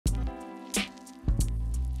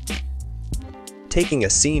Taking a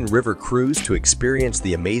Seine River Cruise to experience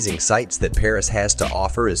the amazing sights that Paris has to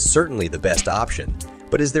offer is certainly the best option.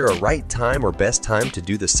 But is there a right time or best time to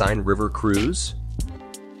do the Seine River Cruise?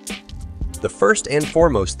 The first and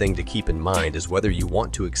foremost thing to keep in mind is whether you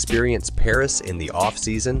want to experience Paris in the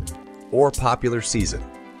off-season or popular season.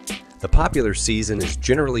 The popular season is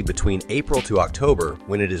generally between April to October,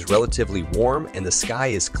 when it is relatively warm and the sky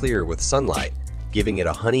is clear with sunlight, giving it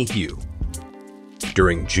a honey hue.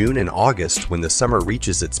 During June and August, when the summer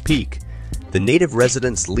reaches its peak, the native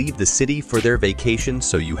residents leave the city for their vacation,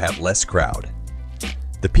 so you have less crowd.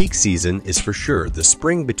 The peak season is for sure the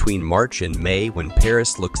spring between March and May, when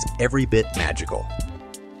Paris looks every bit magical.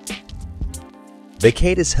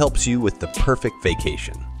 Vacatis helps you with the perfect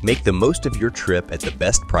vacation. Make the most of your trip at the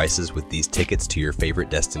best prices with these tickets to your favorite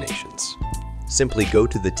destinations. Simply go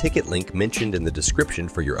to the ticket link mentioned in the description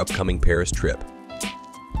for your upcoming Paris trip.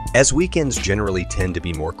 As weekends generally tend to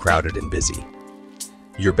be more crowded and busy,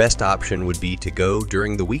 your best option would be to go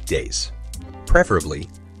during the weekdays, preferably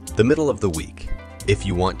the middle of the week. If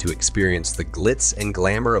you want to experience the glitz and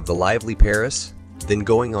glamour of the lively Paris, then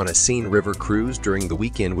going on a Seine River Cruise during the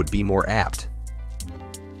weekend would be more apt.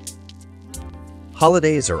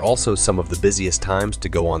 Holidays are also some of the busiest times to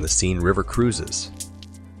go on the Seine River Cruises.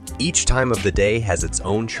 Each time of the day has its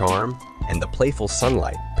own charm, and the playful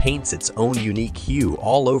sunlight paints its own unique hue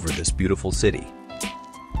all over this beautiful city.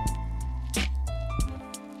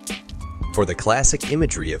 For the classic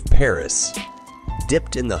imagery of Paris,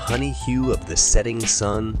 dipped in the honey hue of the setting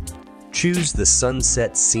sun, choose the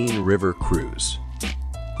Sunset Seine River Cruise,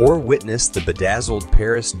 or witness the bedazzled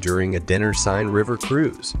Paris during a dinner Seine River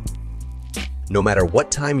Cruise. No matter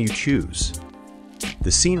what time you choose,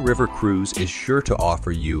 the Seine River Cruise is sure to offer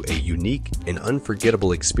you a unique and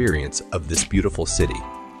unforgettable experience of this beautiful city.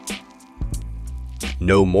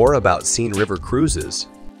 Know more about Seine River Cruises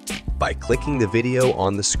by clicking the video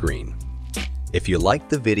on the screen. If you liked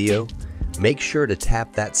the video, make sure to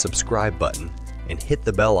tap that subscribe button and hit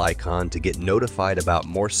the bell icon to get notified about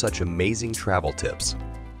more such amazing travel tips.